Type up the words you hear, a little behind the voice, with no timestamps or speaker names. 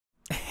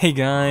Hey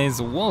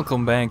guys,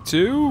 welcome back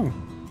to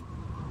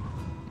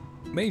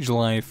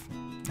MageLife.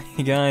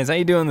 Hey guys, how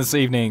you doing this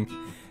evening?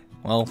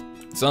 Well,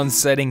 sun's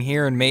setting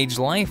here in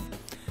MageLife,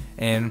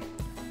 and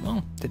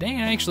well, today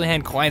I actually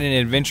had quite an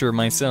adventure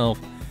myself.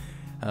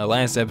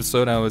 Last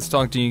episode I was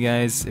talking to you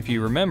guys, if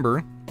you remember.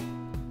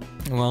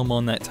 While I'm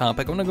on that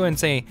topic, I'm gonna go ahead and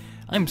say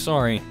I'm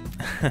sorry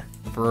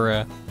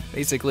for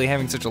basically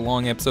having such a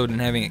long episode and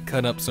having it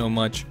cut up so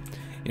much.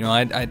 You know,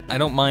 I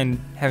don't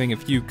mind having a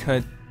few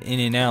cut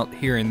in and out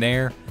here and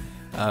there,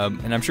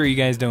 and I'm sure you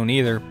guys don't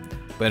either,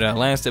 but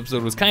last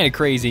episode was kind of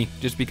crazy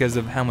just because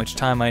of how much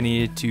time I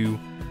needed to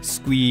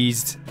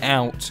squeeze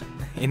out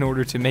in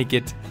order to make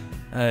it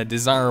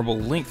desirable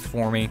length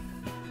for me.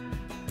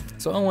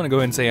 So I want to go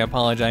ahead and say I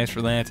apologize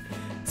for that.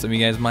 Some of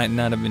you guys might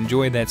not have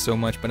enjoyed that so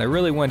much, but I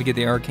really wanted to get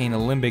the Arcane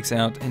Olympics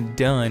out and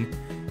done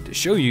to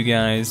show you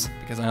guys,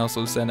 because I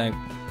also said I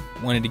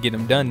wanted to get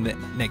them done the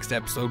next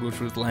episode, which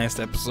was the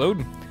last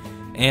episode.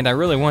 And I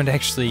really wanted to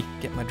actually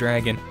get my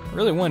dragon. I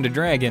really wanted a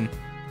dragon.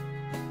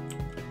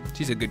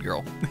 She's a good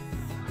girl.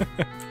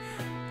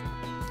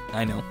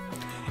 I know.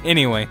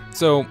 Anyway,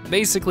 so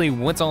basically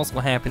what's also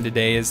happened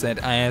today is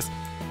that I asked,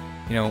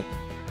 you know,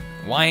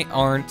 why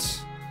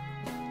aren't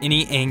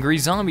any angry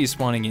zombies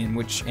spawning in?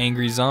 Which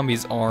angry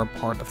zombies are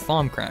part of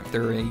Thaumcraft.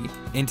 They're a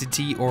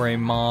entity or a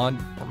mod,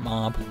 or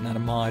mob, not a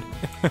mod,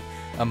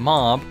 a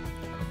mob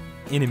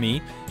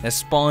enemy that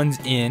spawns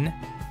in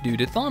due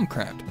to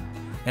Thaumcraft.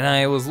 And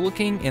I was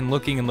looking and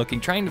looking and looking,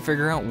 trying to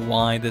figure out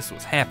why this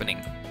was happening.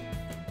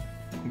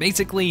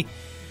 Basically,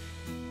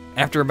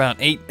 after about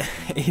 8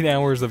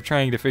 hours of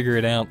trying to figure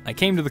it out, I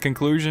came to the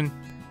conclusion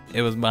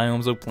it was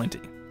Biomes O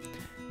Plenty.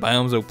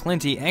 Biomes O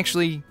Plenty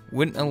actually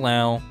wouldn't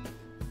allow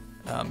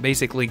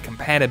basically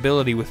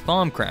compatibility with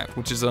Thaumcraft,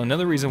 which is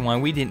another reason why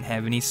we didn't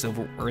have any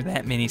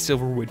that many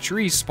silverwood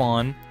trees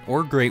spawn,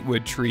 or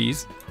greatwood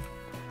trees,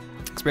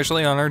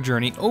 especially on our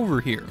journey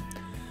over here.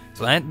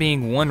 So that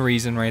being one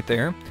reason right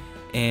there,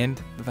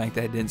 and the fact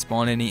that it didn't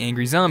spawn any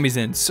angry zombies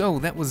in. So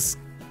that was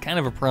kind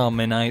of a problem,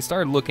 and I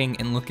started looking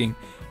and looking,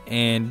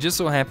 and just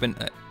so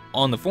happened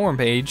on the forum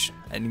page,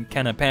 I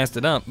kind of passed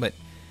it up, but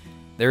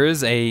there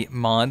is a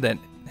mod that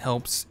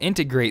helps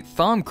integrate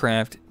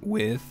Thaumcraft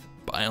with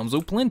Biomes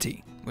O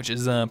Plenty, which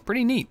is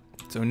pretty neat.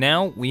 So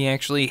now we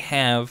actually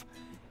have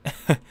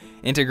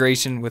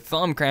integration with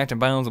Thaumcraft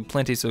and Biomes O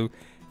Plenty, so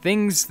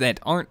things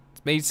that aren't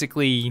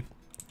basically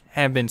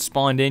have been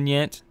spawned in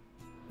yet,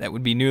 that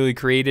would be newly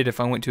created if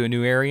I went to a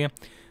new area,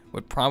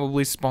 would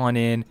probably spawn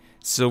in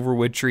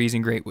silverwood trees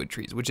and greatwood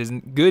trees, which is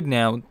good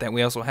now that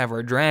we also have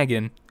our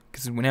dragon,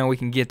 because now we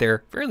can get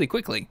there fairly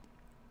quickly.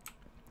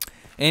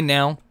 And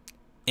now,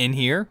 in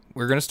here,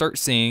 we're going to start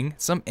seeing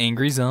some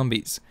angry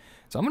zombies.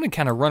 So I'm going to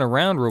kind of run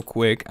around real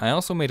quick. I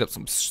also made up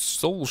some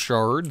soul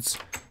shards,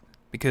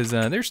 because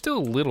they're still a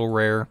little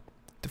rare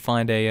to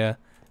find a,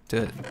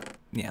 to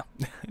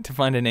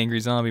find an angry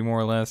zombie, more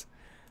or less.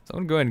 So I'm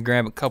going to go ahead and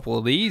grab a couple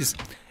of these.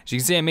 As you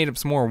can see, I made up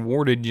some more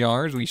warded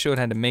jars. We showed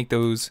how to make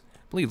those,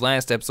 I believe,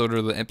 last episode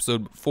or the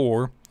episode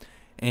before.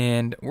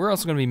 And we're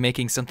also going to be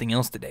making something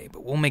else today,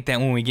 but we'll make that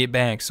when we get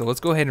back. So let's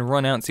go ahead and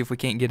run out and see if we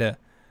can't get a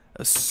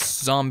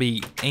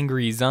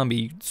angry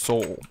zombie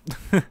soul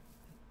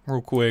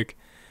real quick.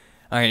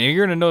 Alright, now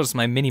you're going to notice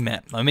my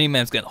mini-map. My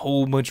mini-map's got a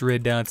whole bunch of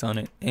red dots on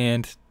it,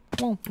 and,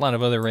 well, a lot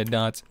of other red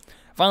dots.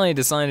 Finally, I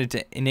decided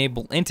to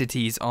enable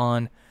entities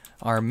on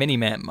our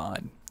mini-map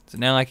mod. So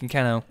now I can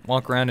kind of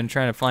walk around and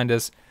try to find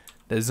us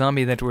the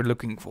zombie that we're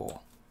looking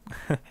for.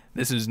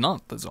 This is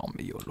not the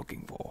zombie you're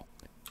looking for.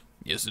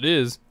 Yes, it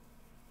is.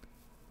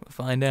 We'll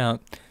find out.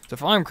 So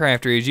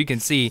FarmCraftory, as you can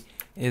see,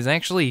 is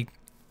actually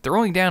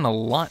throwing down a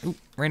lot. Ooh,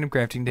 random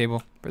crafting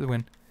table for the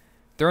win.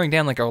 Throwing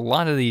down like a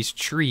lot of these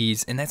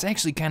trees, and that's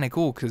actually kind of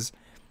cool because,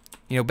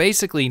 you know,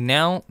 basically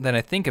now that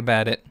I think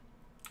about it,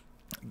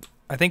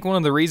 I think one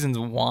of the reasons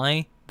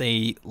why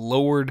they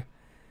lowered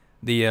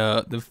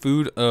the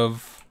food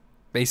of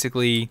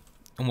basically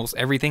almost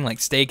everything, like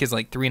steak is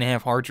like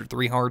 3.5 hearts or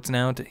 3 hearts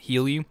now to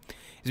heal you,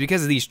 is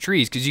because of these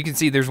trees. Because you can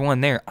see there's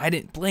one there. I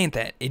didn't plant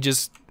that. It's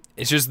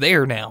just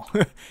there now,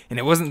 and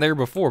it wasn't there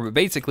before. But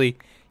basically,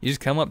 you just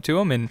come up to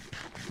them, and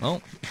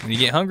well, when you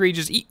get hungry, you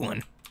just eat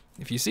one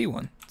if you see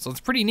one. So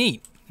it's pretty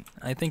neat.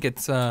 I think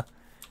it's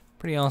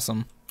pretty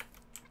awesome.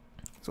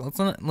 So let's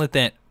not let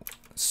that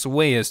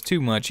sway us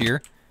too much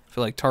here. I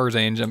feel like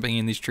Tarzan jumping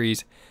in these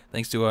trees,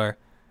 thanks to our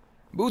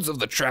boots of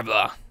the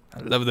traveler.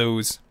 I love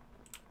those.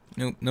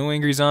 Nope, no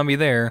angry zombie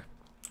there.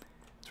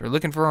 So we're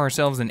looking for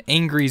ourselves an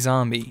angry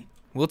zombie.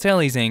 We'll tell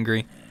he's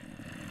angry.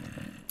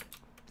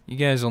 You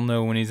guys will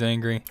know when he's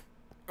angry.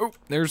 Oh,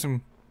 there's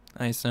some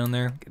ice down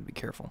there. Gotta be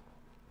careful.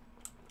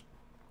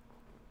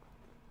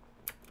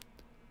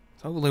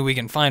 So hopefully we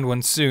can find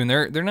one soon.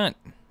 They're not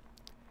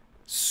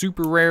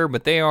super rare,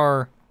 but they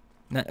are.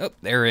 Not, oh,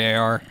 there they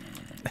are.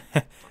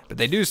 But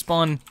they do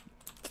spawn.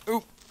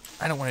 Oh,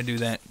 I don't want to do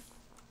that.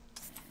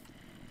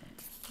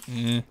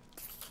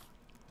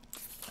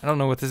 I don't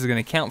know what this is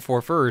going to count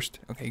for first.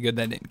 Okay, good,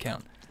 that didn't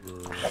count.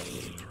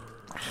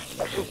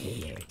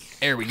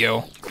 There we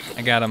go.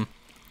 I got him.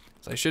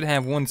 So I should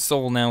have one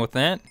soul now with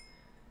that.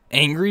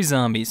 Angry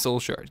zombie soul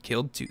shard.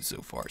 Killed 2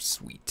 so far.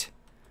 Sweet.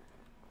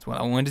 That's what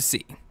I wanted to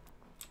see.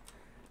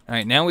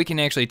 Alright, now we can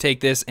actually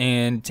take this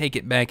and take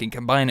it back and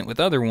combine it with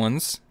other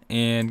ones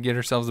and get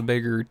ourselves a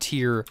bigger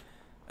tier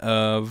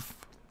of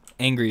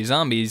angry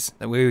zombies.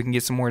 That way we can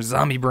get some more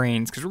zombie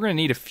brains, because we're going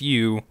to need a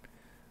few,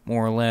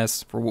 more or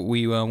less, for what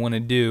we want to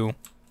do.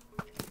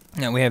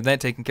 Now we have that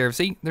taken care of.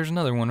 See, there's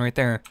another one right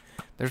there.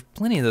 There's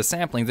plenty of the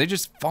saplings. They're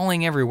just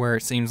falling everywhere,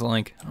 it seems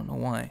like. I don't know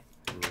why.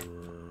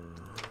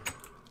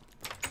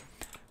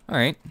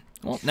 Alright,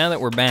 well, now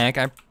that we're back,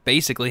 I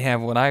basically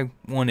have what I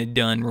wanted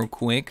done real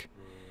quick.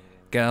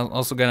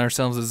 Also got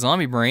ourselves a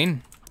zombie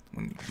brain.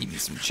 Eat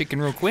some chicken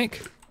real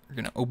quick. We're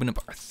going to open up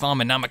our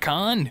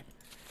Thaumanomicon.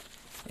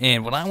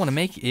 And what I want to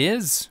make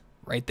is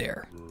right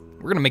there.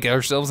 We're going to make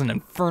ourselves an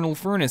Infernal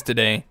Furnace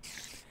today.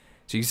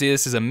 So you can see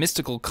this is a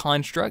mystical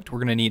construct. We're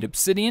going to need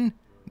obsidian,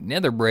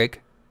 nether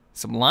brick,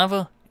 some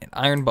lava, and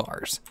iron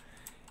bars.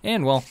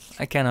 And, well,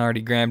 I kind of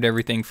already grabbed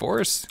everything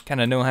for us.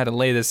 Kind of know how to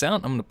lay this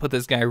out. I'm going to put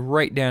this guy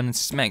right down and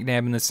smack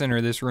dab in the center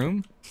of this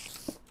room,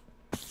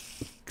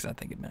 because I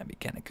think it might be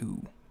kind of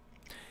cool.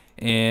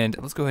 And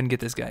let's go ahead and get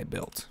this guy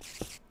built.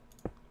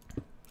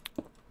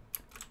 I'm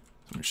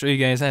going to show you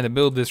guys how to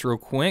build this real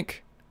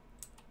quick.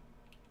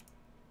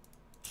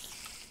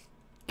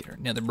 Get our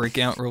nether brick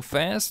out real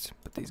fast.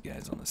 Put these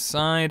guys on the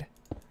side,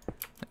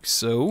 like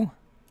so.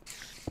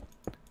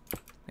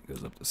 That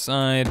goes up the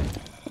side.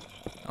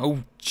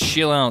 Oh,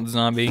 chill out,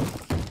 zombie.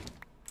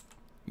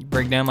 You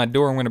break down my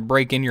door, I'm going to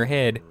break in your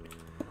head.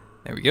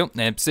 There we go.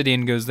 That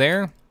obsidian goes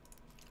there. I'm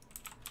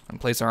going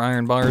to place our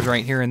iron bars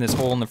right here in this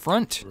hole in the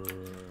front.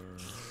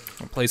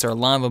 We'll place our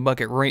lava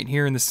bucket right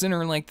here in the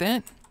center like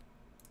that.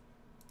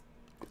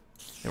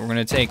 Then we're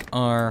going to take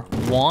our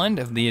wand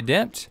of the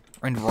adept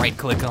and right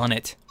click on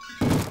it.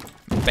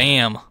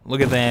 Bam, look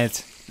at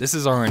that. This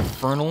is our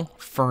Infernal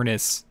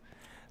Furnace.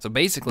 So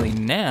basically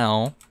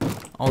now,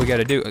 all we got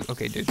to do,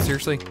 okay dude,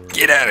 seriously?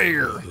 Get out of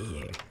here!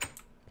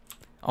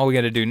 All we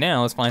got to do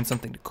now is find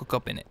something to cook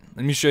up in it.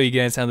 Let me show you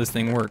guys how this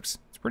thing works.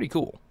 It's pretty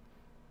cool.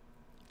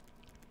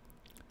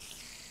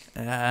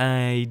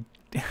 I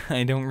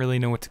don't really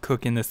know what to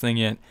cook in this thing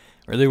yet.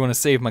 I really want to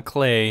save my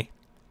clay.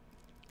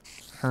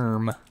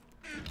 Herm.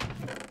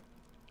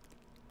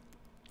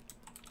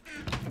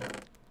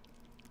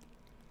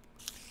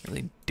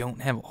 Really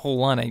don't have a whole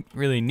lot I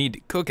really need to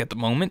cook at the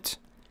moment.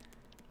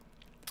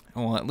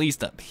 Well, at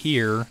least up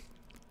here.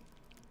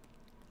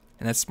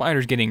 And that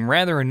spider's getting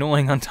rather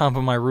annoying on top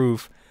of my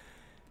roof.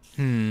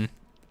 Got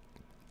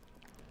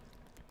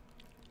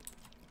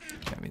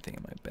anything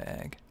in my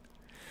bag?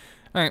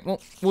 Alright,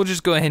 well, we'll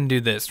just go ahead and do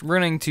this. We're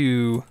going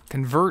to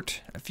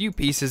convert a few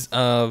pieces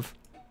of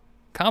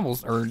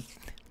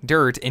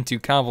dirt into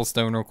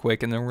cobblestone real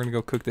quick, and then we're going to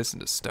go cook this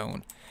into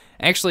stone.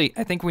 Actually,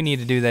 I think we need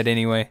to do that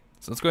anyway.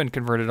 So let's go ahead and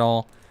convert it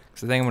all,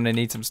 because I think I'm going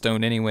to need some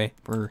stone anyway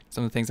for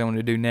some of the things I want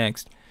to do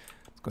next.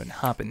 Let's go ahead and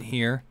hop in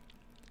here.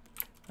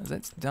 Is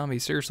that zombie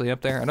seriously up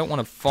there? I don't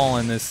want to fall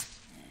in this.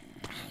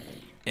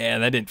 Yeah,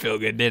 that didn't feel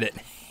good, did it?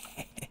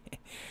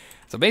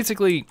 So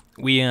basically,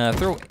 we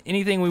throw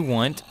anything we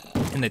want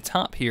in the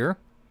top here,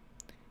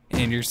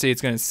 and you'll see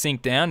it's going to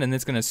sink down, and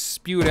it's going to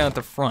spew it out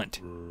the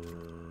front.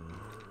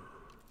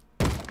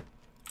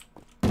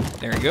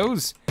 There it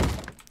goes.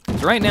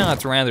 So right now,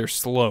 it's rather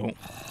slow,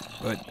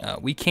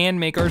 but we can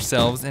make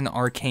ourselves an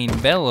arcane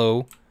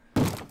bellow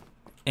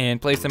and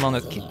place them on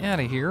the, get out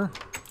of here,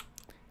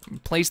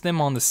 place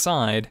them on the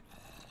side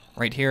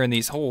right here in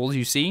these holes,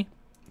 you see?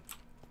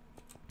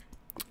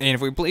 And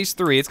if we place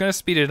 3, it's going to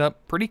speed it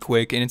up pretty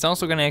quick, and it's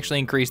also going to actually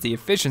increase the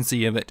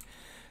efficiency of it.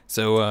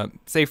 So,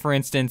 say for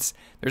instance,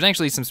 there's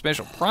actually some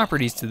special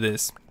properties to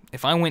this.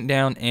 If I went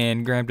down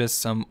and grabbed us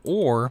some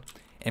ore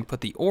and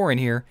put the ore in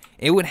here,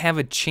 it would have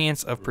a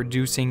chance of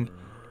producing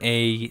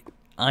a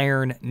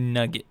iron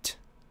nugget.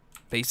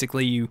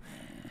 Basically, you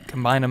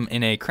combine them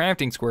in a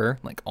crafting square,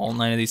 like all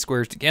 9 of these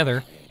squares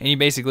together, and you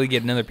basically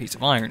get another piece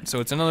of iron.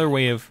 So it's another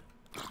way of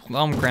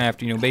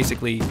Thaumcraft, you know,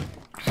 basically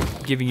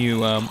giving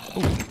you,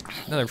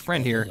 another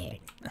friend here.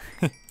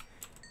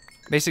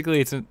 Basically,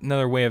 it's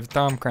another way of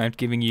Thaumcraft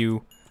giving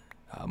you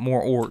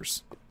more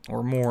ores,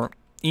 or more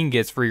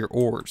ingots for your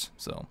ores.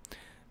 So,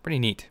 pretty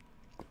neat.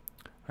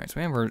 Alright, so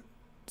we have our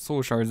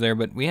soul shards there,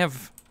 but we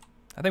have,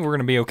 I think we're going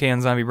to be okay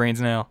on zombie brains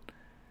now.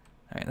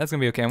 Alright, that's going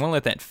to be okay. I'm going to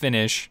let that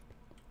finish.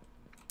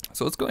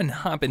 So let's go ahead and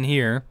hop in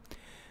here,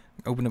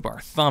 open up our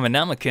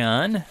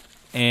Thaumanomicon,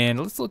 and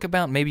let's look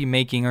about maybe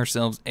making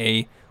ourselves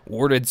a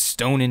warded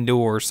stone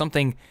door,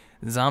 something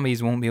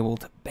zombies won't be able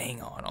to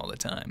bang on all the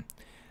time.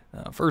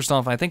 First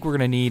off, I think we're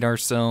going to need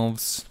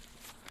ourselves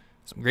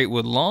some great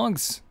wood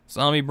logs,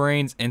 zombie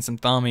brains, and some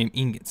thaumium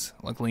ingots.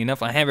 Luckily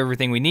enough, I have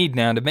everything we need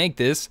now to make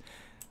this,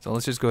 so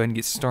let's just go ahead and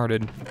get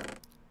started.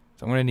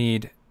 So I'm going to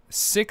need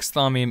 6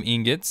 thaumium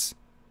ingots,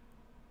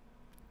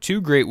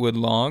 2 great wood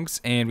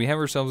logs, and we have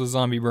ourselves a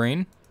zombie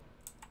brain.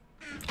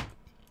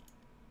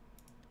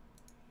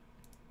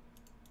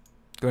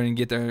 Go ahead and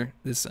get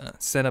this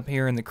set up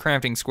here in the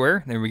crafting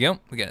square. There we go.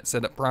 We got it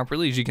set up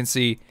properly. As you can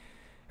see,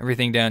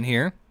 everything down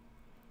here.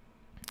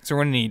 So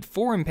we're going to need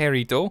 4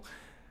 imperito,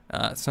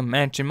 some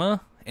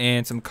Magma,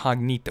 and some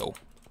Cognito.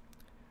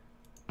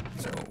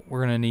 So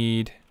we're gonna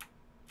need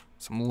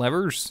some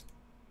levers.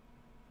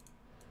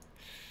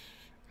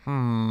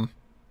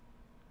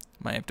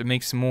 Might have to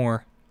make some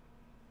more.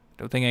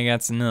 Don't think I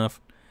got enough.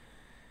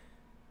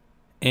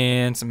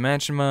 And some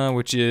Magma,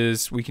 which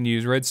is we can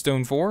use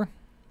redstone for.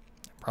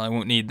 Probably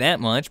won't need that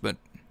much, but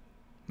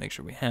make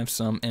sure we have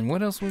some. And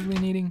what else was we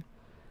needing?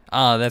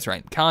 Ah, that's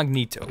right,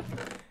 Cognito.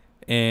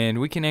 And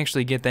we can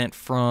actually get that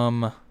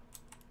from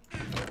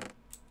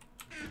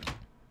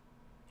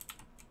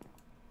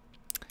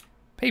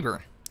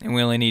paper. And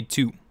we only need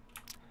 2.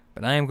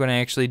 But I am going to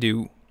actually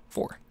do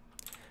 4.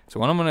 So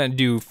what I'm going to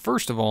do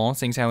first of all,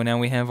 seeing how now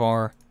we have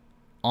our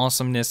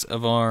awesomeness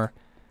of our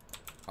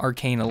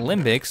arcane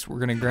alembics, we're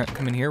going to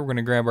come in here, we're going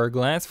to grab our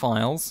glass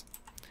files,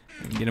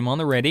 and get them on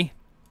the ready.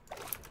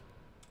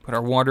 Put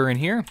our water in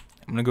here.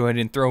 I'm going to go ahead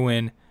and throw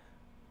in,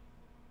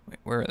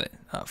 where are they?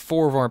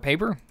 4 of our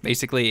paper.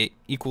 Basically, it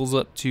equals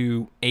up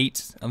to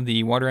 8 of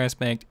the water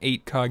aspect,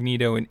 8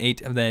 Cognito, and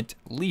 8 of that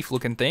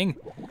leaf-looking thing.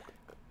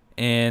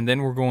 And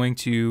then we're going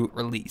to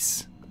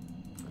release.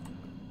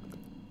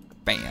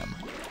 Bam.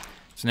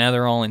 So now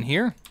they're all in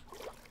here.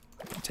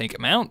 Take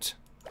them out.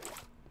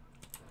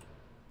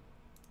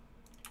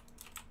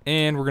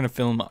 And we're going to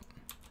fill them up.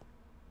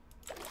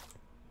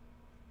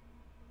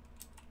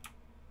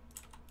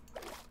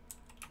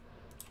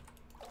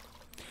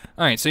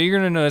 Alright, so you're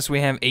going to notice we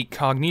have 8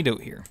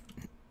 Cognito here.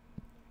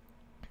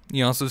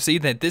 You also see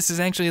that this is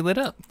actually lit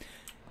up.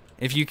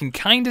 If you can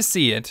kind of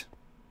see it,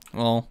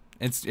 well,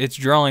 it's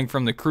drawing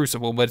from the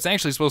crucible, but it's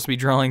actually supposed to be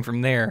drawing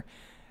from there.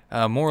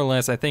 More or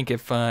less, I think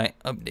if I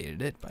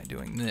updated it by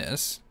doing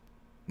this.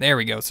 There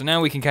we go. So now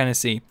we can kind of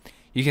see.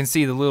 You can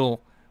see the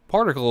little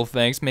particle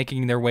effects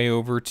making their way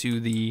over to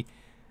the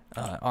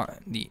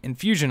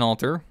infusion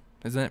altar.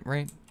 Is that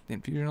right? The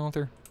infusion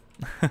altar?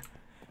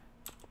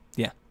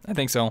 Yeah, I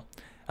think so.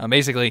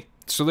 Basically,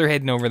 so they're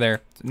heading over there.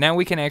 So now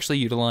we can actually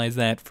utilize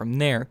that from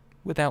there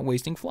without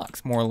wasting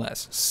flux, more or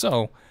less.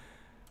 So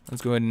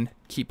let's go ahead and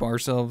keep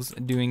ourselves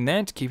doing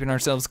that, keeping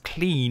ourselves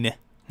clean,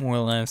 more or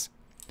less.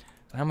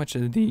 So how much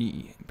of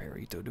the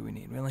Imperito do we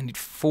need? We only need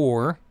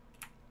 4.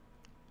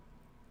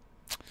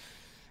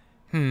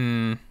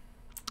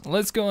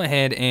 Let's go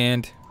ahead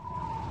and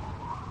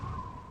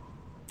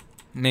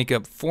make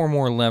up 4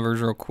 more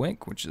levers real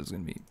quick, which is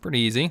going to be pretty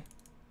easy.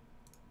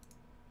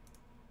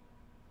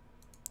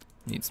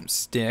 Need some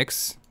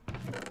sticks.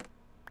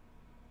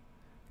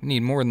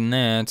 Need more than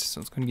that, so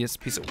let's go and get this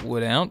piece of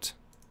wood out.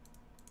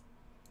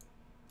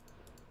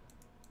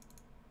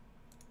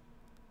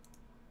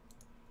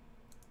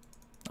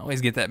 Always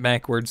get that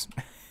backwards.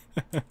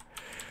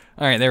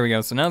 Alright, there we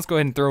go. So now let's go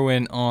ahead and throw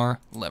in our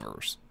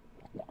levers.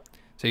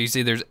 So you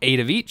see there's 8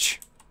 of each.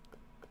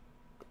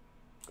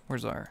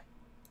 Where's our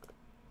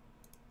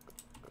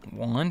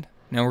wand?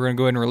 Now we're going to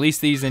go ahead and release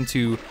these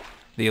into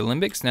the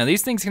alembics. Now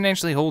these things can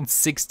actually hold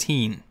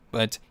 16,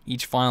 but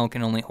each file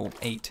can only hold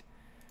 8.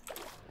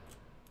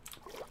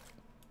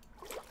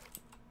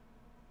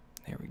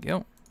 There we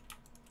go.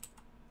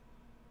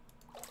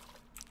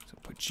 So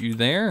put you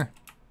there.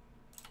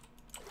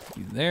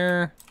 You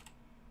there.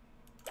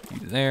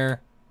 You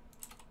there.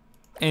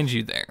 And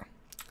you there.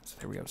 So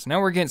there we go. So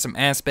now we're getting some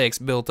aspects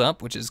built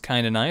up, which is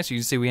kind of nice. You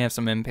can see we have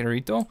some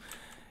Imperito.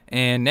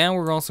 And now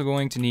we're also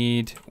going to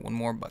need 1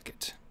 more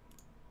bucket.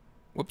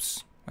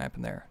 Whoops. What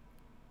happened there?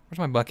 Where's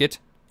my bucket?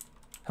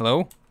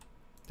 Hello?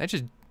 That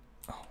just...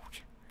 Oh,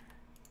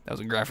 that was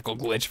a graphical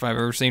glitch if I've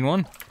ever seen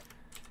one.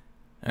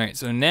 Alright,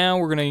 so now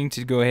we're going to need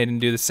to go ahead and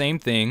do the same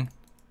thing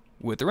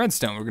with the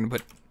redstone. We're going to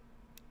put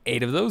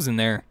 8 of those in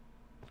there.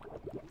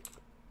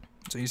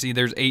 So you see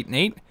there's 8 and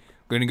 8.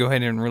 We're going to go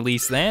ahead and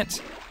release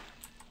that.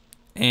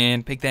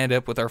 And pick that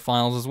up with our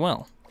files as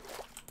well.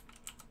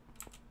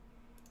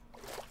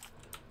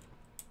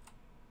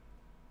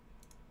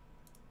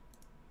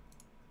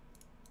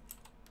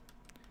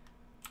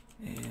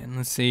 And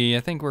let's see,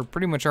 I think we're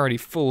pretty much already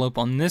full up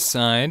on this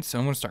side. So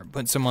I'm going to start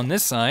putting some on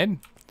this side.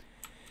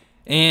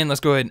 And let's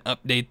go ahead and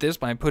update this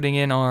by putting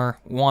in our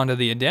Wand of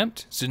the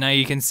Adept. So now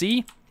you can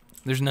see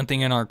there's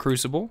nothing in our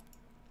crucible.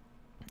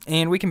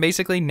 And we can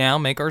basically now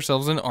make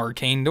ourselves an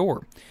arcane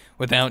door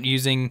without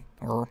using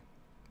or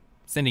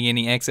sending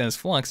any excess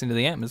flux into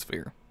the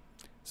atmosphere.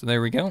 So there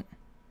we go.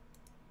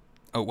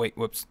 Oh, wait,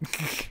 whoops.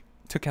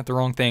 Took out the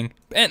wrong thing.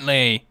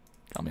 Bentley!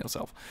 Call me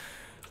yourself.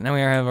 So now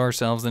we have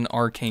ourselves an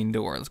arcane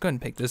door. Let's go ahead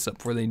and pick this up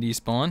before they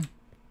despawn.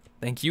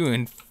 Thank you,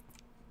 and...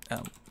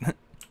 Oh.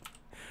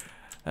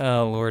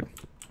 Oh, Lord.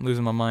 I'm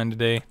losing my mind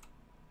today.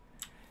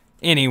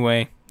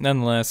 Anyway,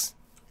 nonetheless...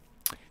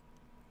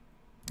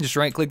 Just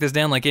right-click this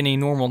down like any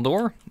normal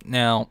door.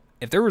 Now,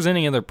 if there was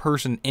any other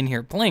person in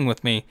here playing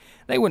with me,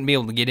 they wouldn't be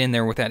able to get in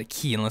there without a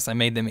key unless I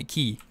made them a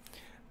key.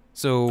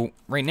 So,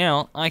 right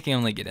now, I can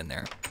only get in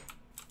there.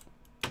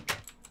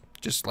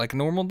 Just like a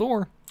normal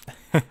door.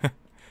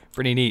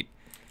 Pretty neat.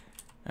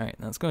 Alright,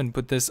 let's go ahead and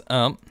put this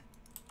up.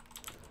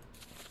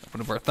 Put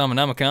up our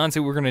Thaumanomicon,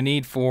 see what we're going to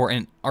need for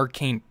an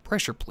arcane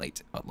pressure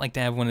plate. I'd like to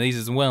have one of these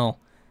as well.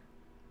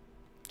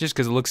 Just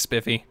because it looks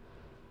spiffy.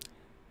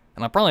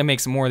 And I'll probably make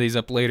some more of these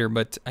up later,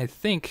 but I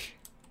think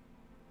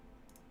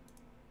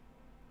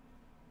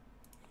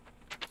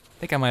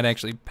I might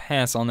actually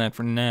pass on that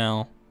for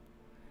now.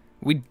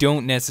 We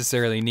don't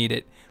necessarily need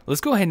it.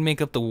 Let's go ahead and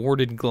make up the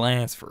warded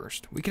glass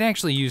first. We could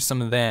actually use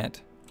some of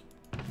that.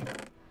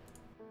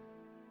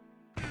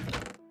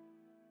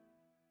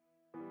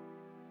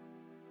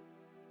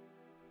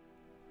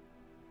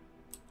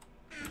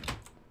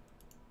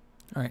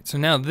 Alright, so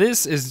now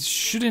this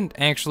shouldn't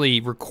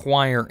actually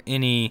require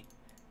any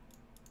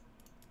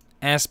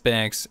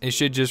aspects. It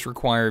should just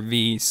require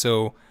V.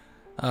 So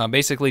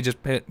basically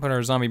just put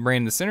our zombie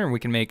brain in the center and we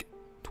can make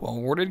 12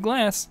 warded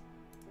glass.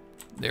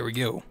 There we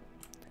go.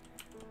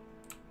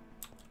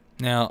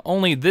 Now,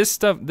 only this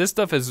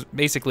stuff is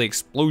basically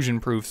explosion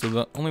proof, so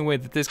the only way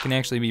that this can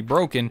actually be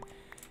broken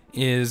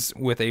is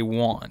with a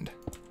wand.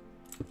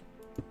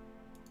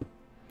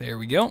 There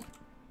we go.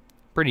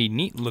 Pretty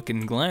neat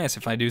looking glass,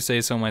 if I do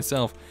say so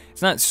myself.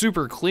 It's not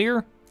super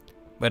clear,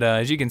 but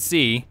as you can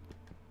see,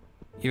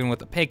 even with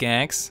the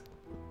pickaxe,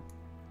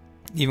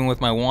 even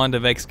with my wand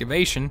of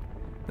excavation,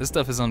 this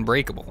stuff is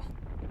unbreakable.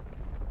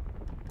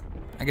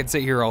 I could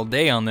sit here all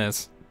day on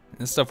this.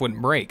 This stuff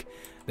wouldn't break.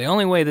 The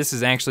only way this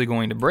is actually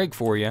going to break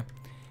for you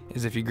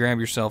is if you grab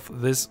yourself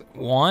this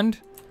wand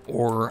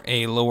or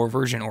a lower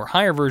version or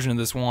higher version of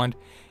this wand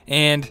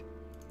and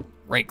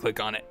right click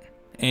on it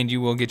and you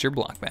will get your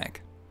block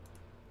back.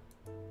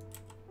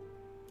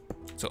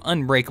 So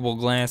unbreakable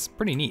glass,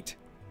 pretty neat.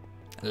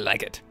 I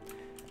like it.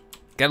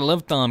 Gotta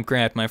love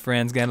Thaumcraft, my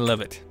friends, gotta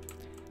love it.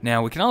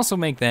 Now we can also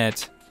make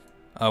that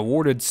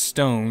warded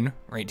stone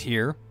right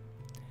here,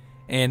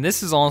 and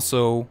this is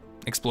also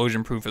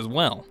explosion proof as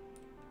well.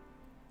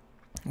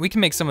 We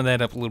can make some of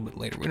that up a little bit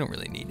later. We don't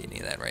really need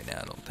any of that right now,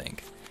 I don't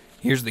think.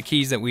 Here's the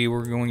keys that we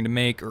were going to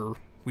make, or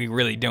we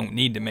really don't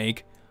need to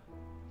make.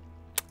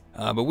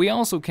 But we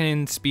also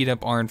can speed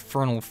up our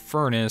Infernal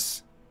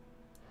Furnace.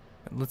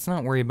 But let's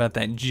not worry about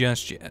that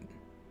just yet.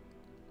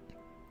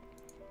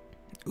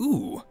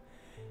 Ooh,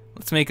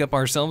 let's make up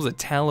ourselves a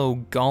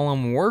tallow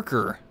golem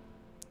worker.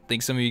 I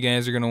think some of you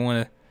guys are going to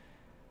want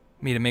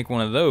me to make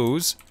one of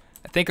those.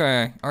 I think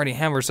I already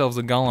have ourselves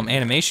a golem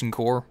animation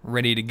core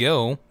ready to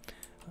go.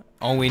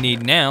 All we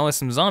need now is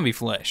some zombie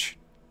flesh,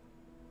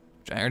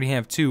 which I already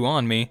have 2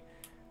 on me.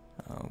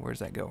 Where's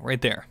that go?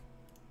 Right there.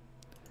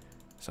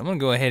 So I'm going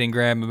to go ahead and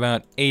grab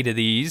about 8 of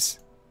these.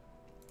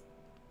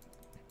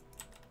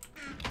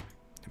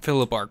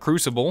 Fill up our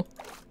crucible.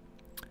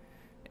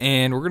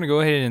 And we're going to go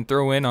ahead and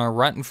throw in our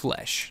rotten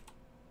flesh.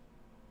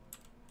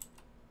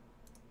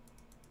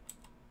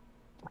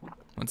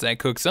 Once that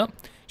cooks up,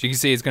 as you can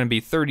see, it's going to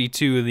be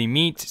 32 of the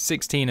meat,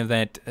 16 of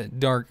that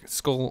dark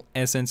skull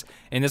essence,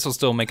 and this will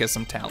still make us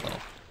some tallow.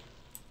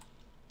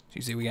 So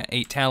you see we got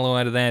 8 tallow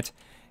out of that,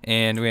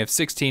 and we have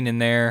 16 in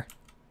there.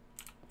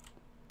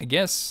 I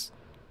guess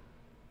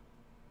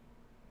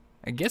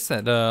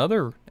that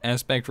other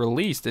aspect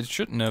released. It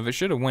shouldn't have. It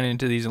should have went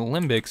into these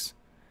limbics.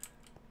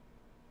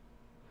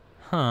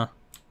 Huh.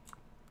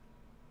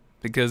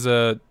 Because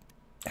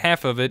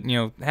half of it,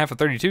 half of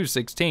 32 is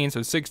 16,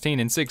 so 16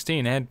 and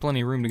 16 had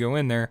plenty of room to go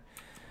in there.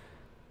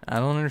 I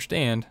don't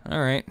understand.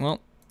 Alright, well,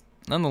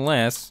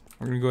 nonetheless,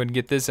 we're going to go ahead and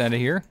get this out of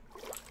here.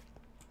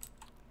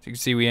 So you can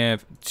see we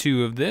have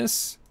 2 of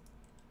this.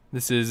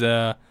 This is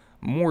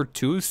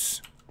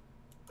Mortus.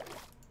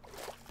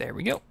 There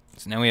we go.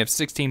 So now we have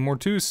 16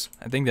 Mortus.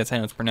 I think that's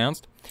how it's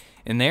pronounced.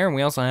 In there, and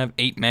we also have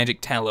 8 magic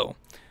tallow.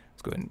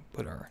 Let's go ahead and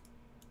put our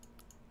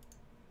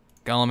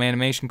golem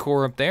animation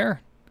core up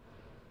there.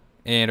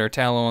 And our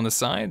tallow on the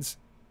sides.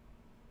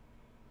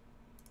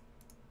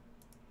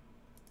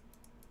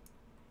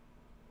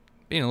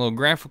 Being a little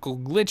graphical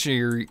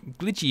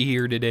glitchy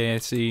here today, I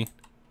see.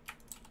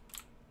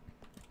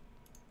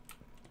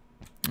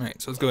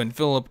 Alright, so let's go ahead and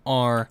fill up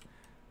our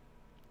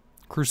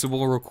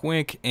crucible real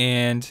quick.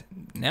 And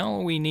now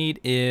all we need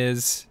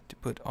is to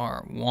put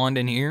our wand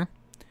in here.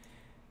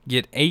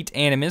 Get 8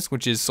 Animus,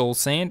 which is soul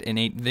sand, and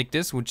 8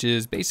 Victus, which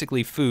is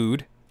basically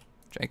food.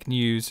 Which I can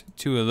use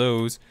 2 of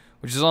those.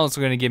 Which is also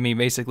going to give me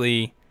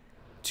basically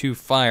 2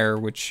 fire,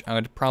 which I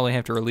would probably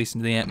have to release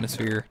into the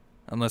atmosphere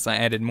unless I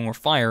added more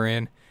fire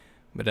in.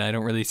 But I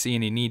don't really see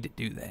any need to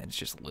do that. It's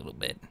just a little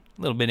bit.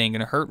 A little bit ain't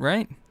going to hurt,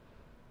 right?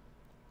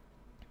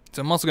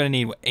 So I'm also going to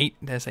need, what, 8?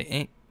 Did I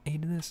say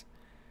 8 of this?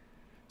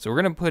 So we're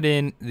going to put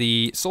in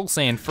the soul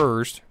sand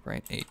first.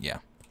 Right, 8, yeah.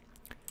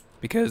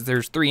 Because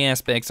there's 3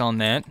 aspects on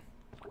that.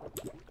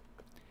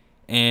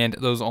 And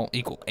those all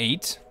equal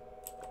 8.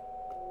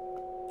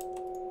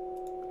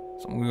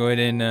 So I'm going to go ahead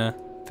and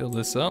fill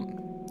this up.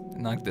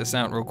 Knock this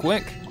out real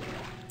quick.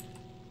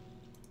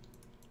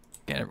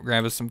 Gotta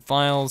grab us some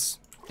files.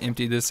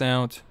 Empty this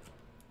out.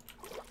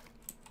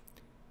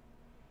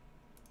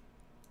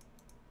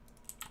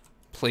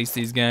 Place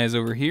these guys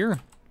over here.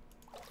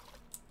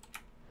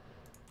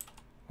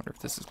 Wonder if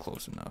this is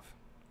close enough.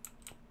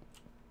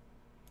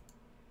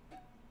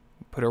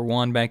 Put our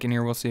wand back in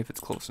here. We'll see if it's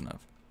close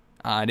enough.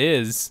 Ah, it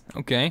is.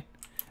 Okay.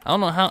 I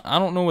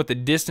don't know what the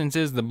distance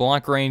is, the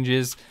block range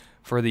is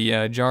for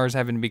the jars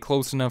having to be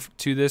close enough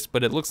to this,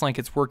 but it looks like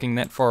it's working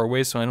that far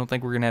away, so I don't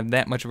think we're going to have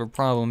that much of a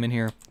problem in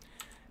here.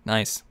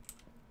 Nice.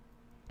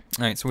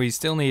 Alright, so we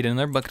still need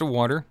another bucket of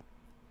water.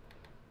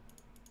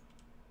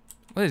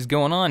 What is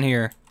going on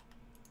here?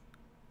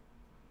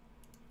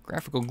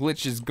 Graphical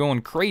glitch is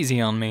going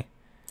crazy on me.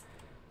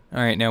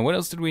 Alright, now what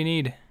else did we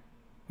need?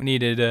 We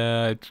needed,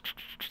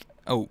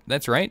 oh,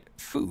 that's right,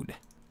 food.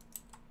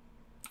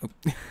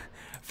 Oh.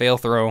 Fail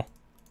throw.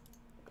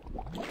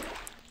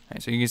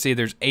 Alright, so you can see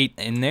there's 8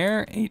 in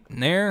there, 8 in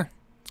there.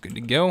 It's good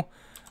to go.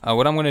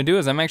 What I'm going to do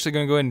is I'm actually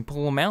going to go ahead and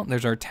pull them out.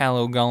 There's our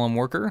tallow golem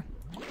worker.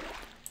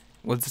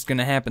 What's going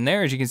to happen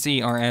there, as you can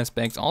see, our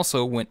aspects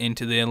also went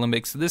into the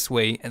alembics this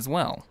way as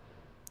well.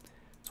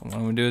 So what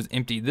I'm going to do is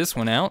empty this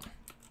one out.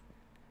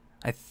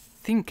 I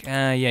think,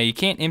 yeah, you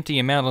can't empty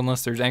them out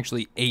unless there's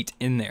actually 8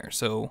 in there.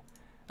 So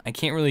I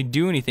can't really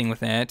do anything with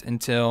that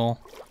until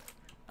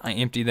I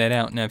empty that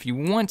out. Now, if you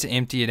want to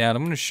empty it out,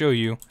 I'm going to show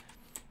you.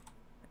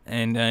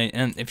 And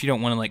if you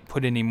don't want to like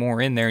put any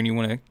more in there and you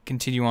want to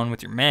continue on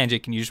with your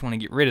magic and you just want to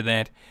get rid of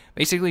that,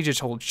 basically just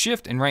hold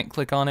shift and right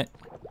click on it,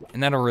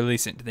 and that'll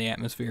release it to the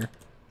atmosphere.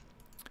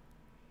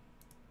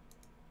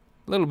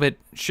 A little bit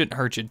shouldn't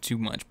hurt you too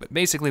much, but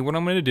basically what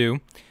I'm going to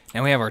do,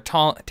 now we have our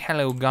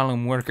tallow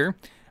golem worker.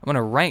 I'm going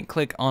to right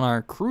click on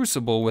our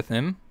crucible with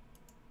him.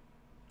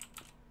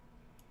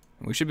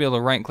 We should be able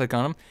to right click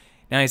on him.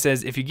 Now he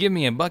says, if you give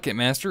me a bucket,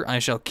 master, I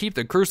shall keep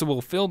the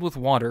crucible filled with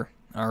water.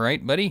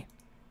 Alright, buddy.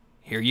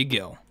 Here you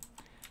go.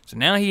 So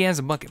now he has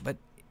a bucket, but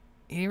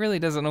he really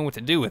doesn't know what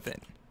to do with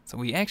it. So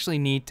we actually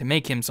need to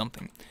make him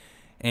something.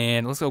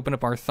 And let's open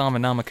up our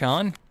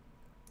Thaumanomicon.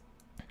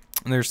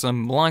 There's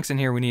some blocks in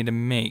here we need to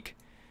make.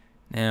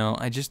 Now,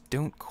 I just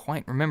don't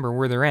quite remember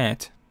where they're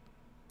at.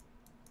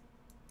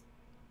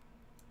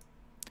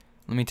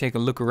 Let me take a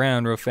look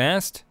around real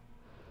fast.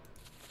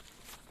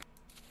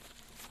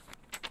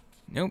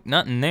 Nope,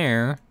 not in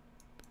there.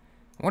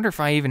 I wonder if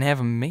I even have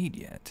them made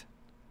yet.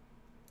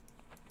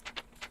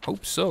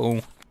 Hope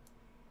so.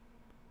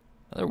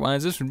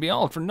 Otherwise, this would be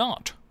all for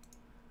naught.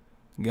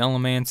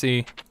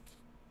 Gallimancy.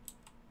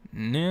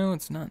 No,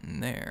 it's not in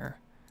there.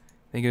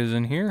 Think it was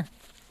in here?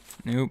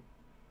 Nope.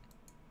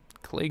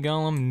 Clay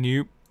golem?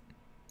 Nope.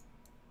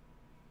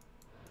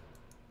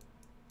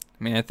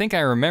 I mean, I think I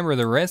remember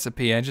the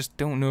recipe. I just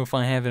don't know if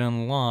I have it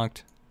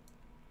unlocked.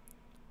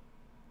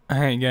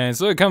 Alright, guys,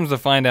 so it comes to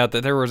find out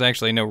that there was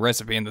actually no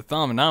recipe in the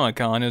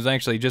Thaumanomicon. It was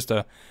actually just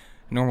a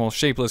normal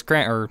shapeless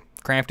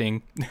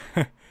crafting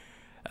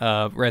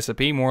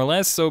recipe, more or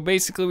less. So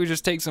basically, we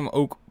just take some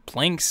oak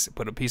planks,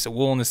 put a piece of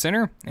wool in the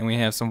center, and we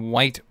have some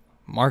white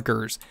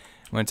markers.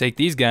 I'm going to take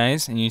these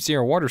guys, and you see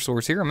our water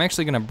source here. I'm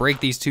actually going to break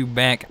these 2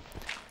 back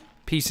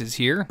pieces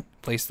here.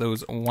 Place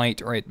those white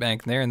right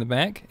back there in the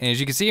back. And as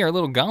you can see, our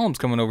little golem's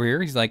coming over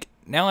here. He's like,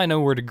 now I know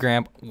where to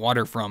grab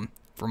water from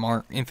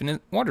our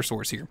infinite water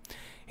source here.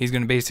 He's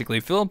going to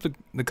basically fill up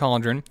the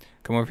cauldron,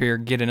 come over here,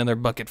 get another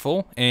bucket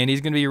full, and he's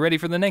going to be ready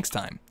for the next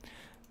time.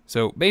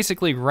 So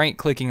basically,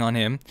 right-clicking on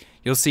him,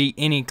 you'll see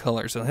any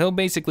color. So he'll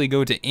basically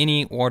go to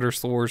any water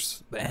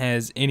source that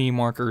has any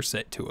marker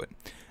set to it.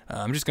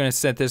 I'm just going to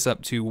set this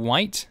up to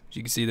white. As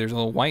you can see, there's a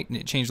little white, and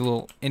it changed a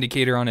little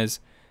indicator on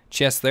his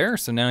chest there.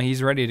 So now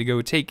he's ready to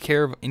go take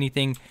care of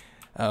anything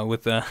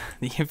with the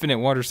infinite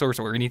water source,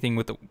 or anything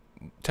with the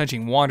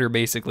touching water,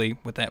 basically,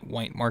 with that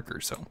white marker.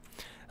 So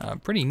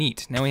pretty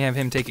neat. Now we have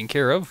him taken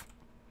care of.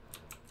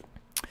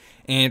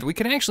 And we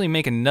could actually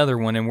make another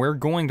one, and we're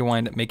going to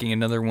wind up making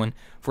another one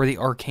for the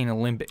Arcane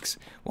Olympics.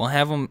 We'll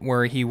have him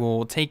where he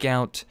will take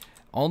out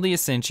all the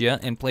Essentia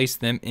and place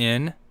them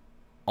in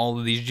all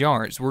of these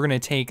jars. We're going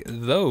to take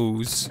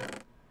those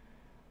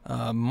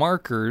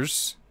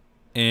markers,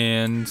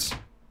 and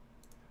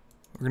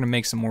we're going to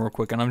make some more real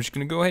quick, and I'm just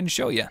going to go ahead and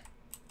show you.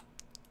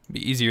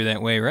 Be easier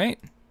that way, right?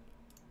 So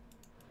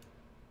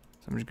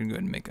I'm just going to go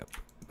ahead and make up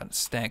about a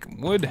stack of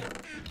wood.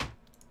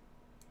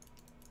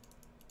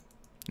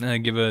 That'll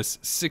give us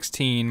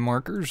 16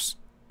 markers,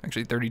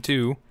 actually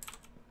 32.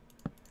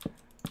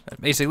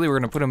 But basically, we're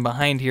going to put him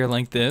behind here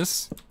like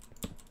this.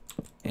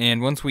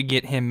 And once we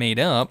get him made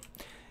up,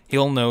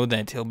 he'll know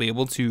that he'll be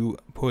able to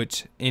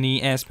put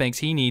any aspects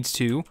he needs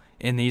to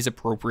in these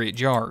appropriate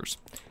jars.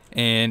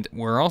 And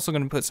we're also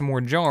going to put some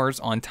more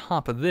jars on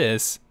top of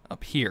this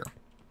up here.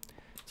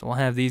 So we'll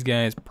have these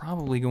guys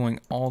probably going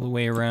all the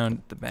way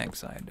around the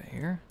backside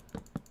here.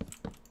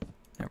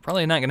 Now,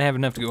 probably not going to have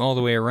enough to go all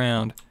the way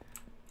around.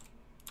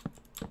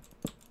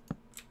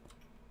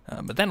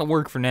 But that'll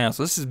work for now.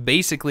 So this is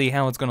basically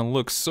how it's going to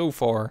look so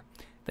far.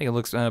 I think it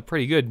looks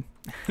pretty good.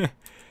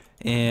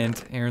 And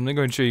here, let me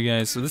go ahead and show you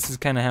guys. So this is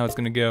kind of how it's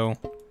going to go.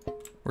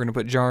 We're going to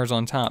put jars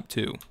on top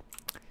too.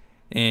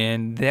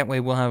 And that way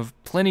we'll have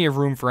plenty of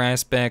room for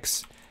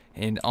aspects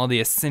and all the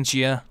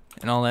essentia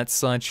and all that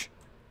such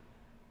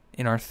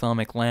in our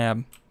Thaumic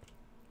lab.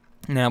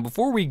 Now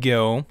before we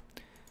go,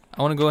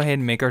 I want to go ahead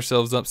and make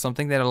ourselves up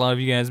something that a lot of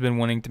you guys have been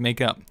wanting to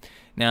make up.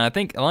 Now I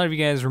think a lot of you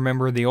guys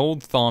remember the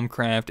old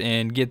Thaumcraft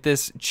and get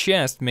this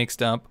chest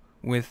mixed up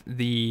with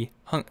the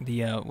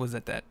was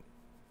that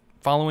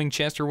following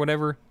chest or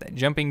whatever, that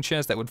jumping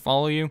chest that would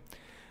follow you.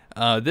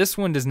 This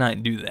one does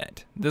not do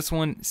that. This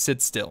one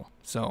sits still.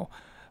 So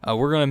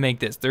we're gonna make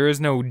this. There is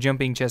no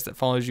jumping chest that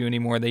follows you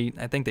anymore.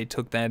 I think they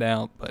took that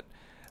out, but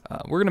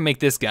we're gonna make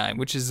this guy,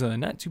 which is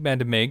not too bad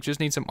to make. Just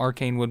need some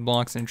arcane wood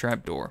blocks and a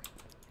trapdoor.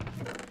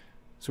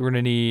 So we're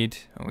gonna need,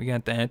 oh, we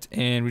got that,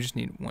 and we just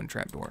need one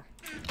trapdoor.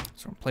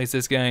 So we'll place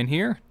this guy in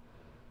here.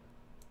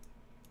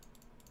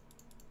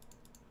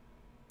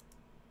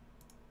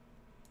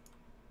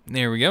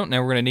 There we go.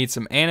 Now we're gonna need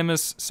some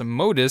animus, some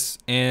modus,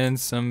 and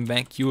some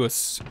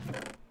vacuous.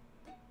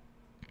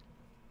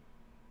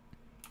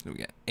 So we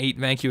got 8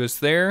 vacuous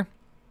there.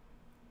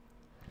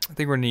 I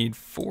think we're gonna need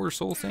 4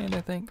 soul sand,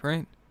 I think,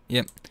 right?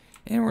 Yep.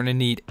 And we're gonna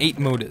need 8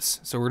 modus.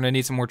 So we're gonna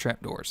need some more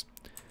trapdoors.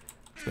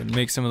 So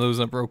make some of those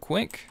up real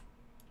quick.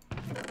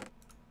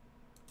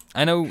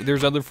 I know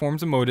there's other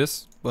forms of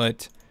modus,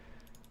 but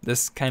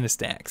this kind of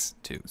stacks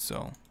too,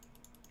 so.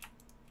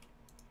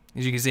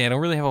 As you can see, I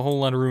don't really have a whole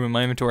lot of room in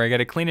my inventory. I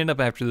gotta clean it up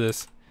after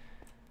this.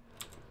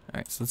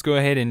 Alright, so let's go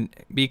ahead and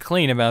be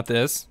clean about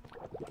this.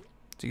 So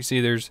you can see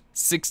there's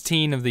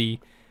 16 of the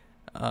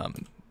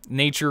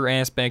nature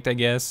aspect, I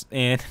guess,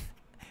 and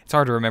it's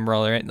hard to remember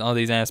all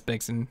these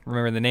aspects and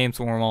remember the names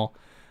for them all.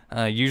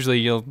 Usually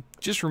you'll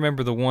just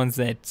remember the ones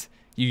that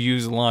you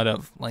use a lot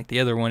of, like the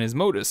other one is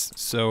modus.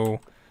 So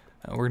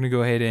we're gonna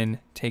go ahead and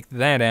take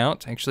that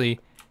out. Actually,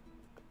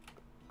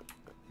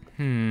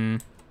 do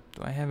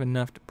I have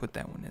enough to put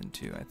that one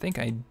into? I think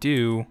I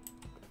do.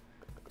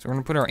 So we're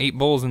gonna put our 8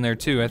 bowls in there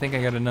too. I think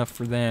I got enough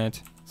for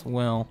that as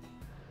well.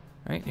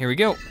 Alright, here we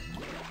go.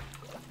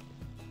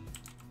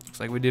 Looks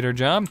like we did our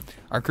job.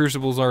 Our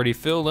crucible's already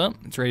filled up.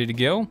 It's ready to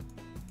go.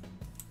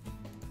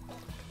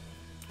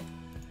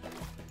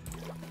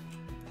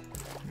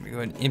 Let me go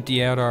ahead and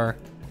empty out our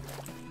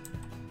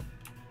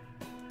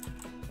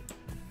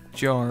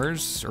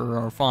jars, or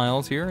our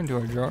files here into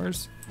our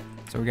jars.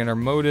 So we got our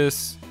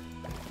modus.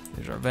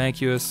 There's our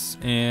vacuous,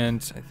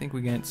 and I think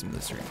we got some of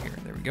this right here.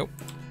 There we go.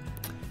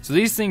 So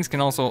these things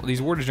can also,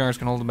 these water jars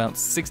can hold about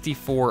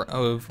 64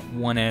 of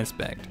one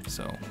aspect.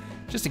 So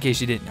just in case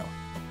you didn't know.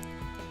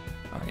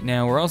 All right,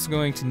 now we're also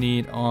going to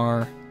need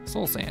our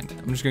soul sand.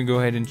 I'm just gonna go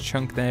ahead and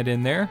chunk that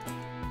in there.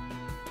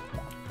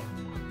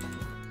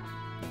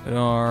 Put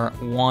our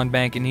wand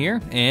back in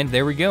here, and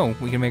there we go.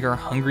 We can make our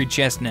hungry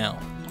chest now.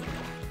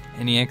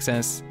 Any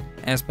excess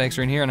aspects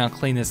are in here, and I'll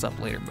clean this up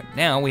later. But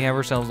now we have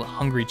ourselves a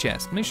hungry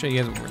chest. Let me show you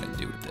guys what we're gonna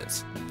do with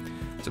this.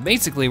 So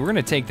basically, we're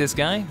gonna take this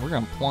guy, we're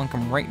gonna plonk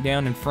him right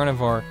down in front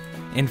of our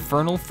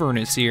Infernal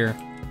Furnace here.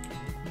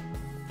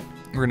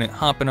 We're gonna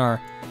hop in our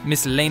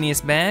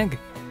miscellaneous bag,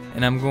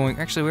 and I'm going,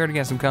 actually we already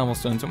got some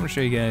cobblestone, so I'm gonna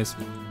show you guys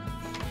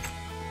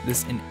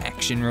this in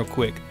action real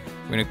quick.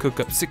 We're gonna cook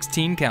up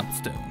 16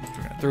 cobblestone.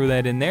 We're gonna throw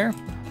that in there,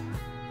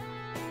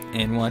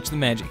 and watch the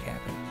magic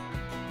happen.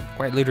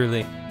 Quite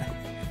literally.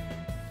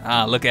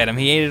 Ah, look at him,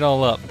 he ate it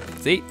all up.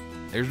 See,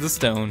 there's the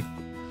stone.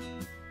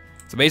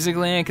 So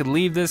basically I could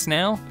leave this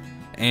now,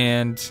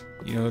 and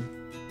you know,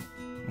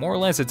 more or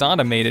less it's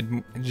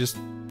automated. Just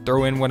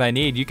throw in what I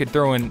need. You could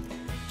throw in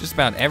just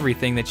about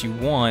everything that you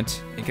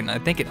want. It can, I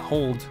think it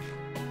holds,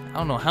 I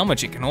don't know how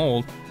much it can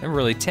hold. Never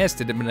really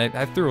tested it, but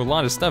I threw a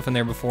lot of stuff in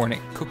there before and it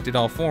cooked it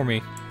all for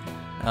me.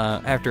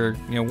 After,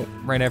 you know,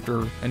 right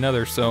after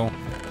another, so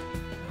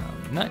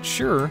I'm not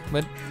sure,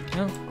 but you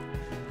know,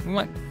 we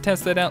might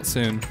test that out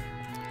soon.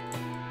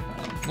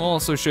 We'll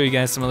also show you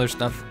guys some other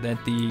stuff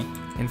that the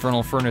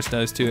Infernal Furnace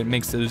does too. It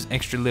makes those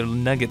extra little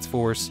nuggets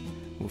for us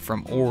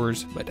from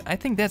ores. But I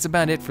think that's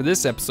about it for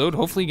this episode.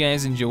 Hopefully you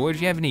guys enjoyed.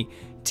 If you have any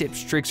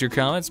tips, tricks, or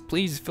comments,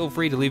 please feel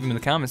free to leave them in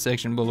the comment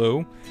section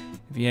below.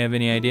 If you have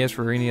any ideas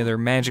for any other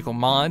magical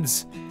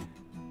mods,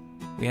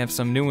 we have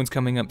some new ones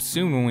coming up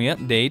soon when we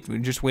update. We're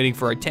just waiting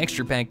for our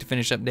texture pack to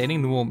finish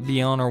updating. Then we'll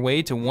be on our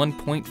way to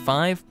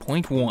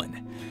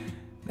 1.5.1.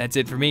 That's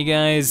it for me,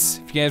 guys.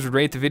 If you guys would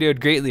rate the video,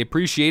 I'd greatly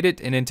appreciate it.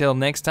 And until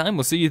next time,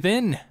 we'll see you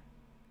then.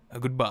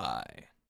 Goodbye.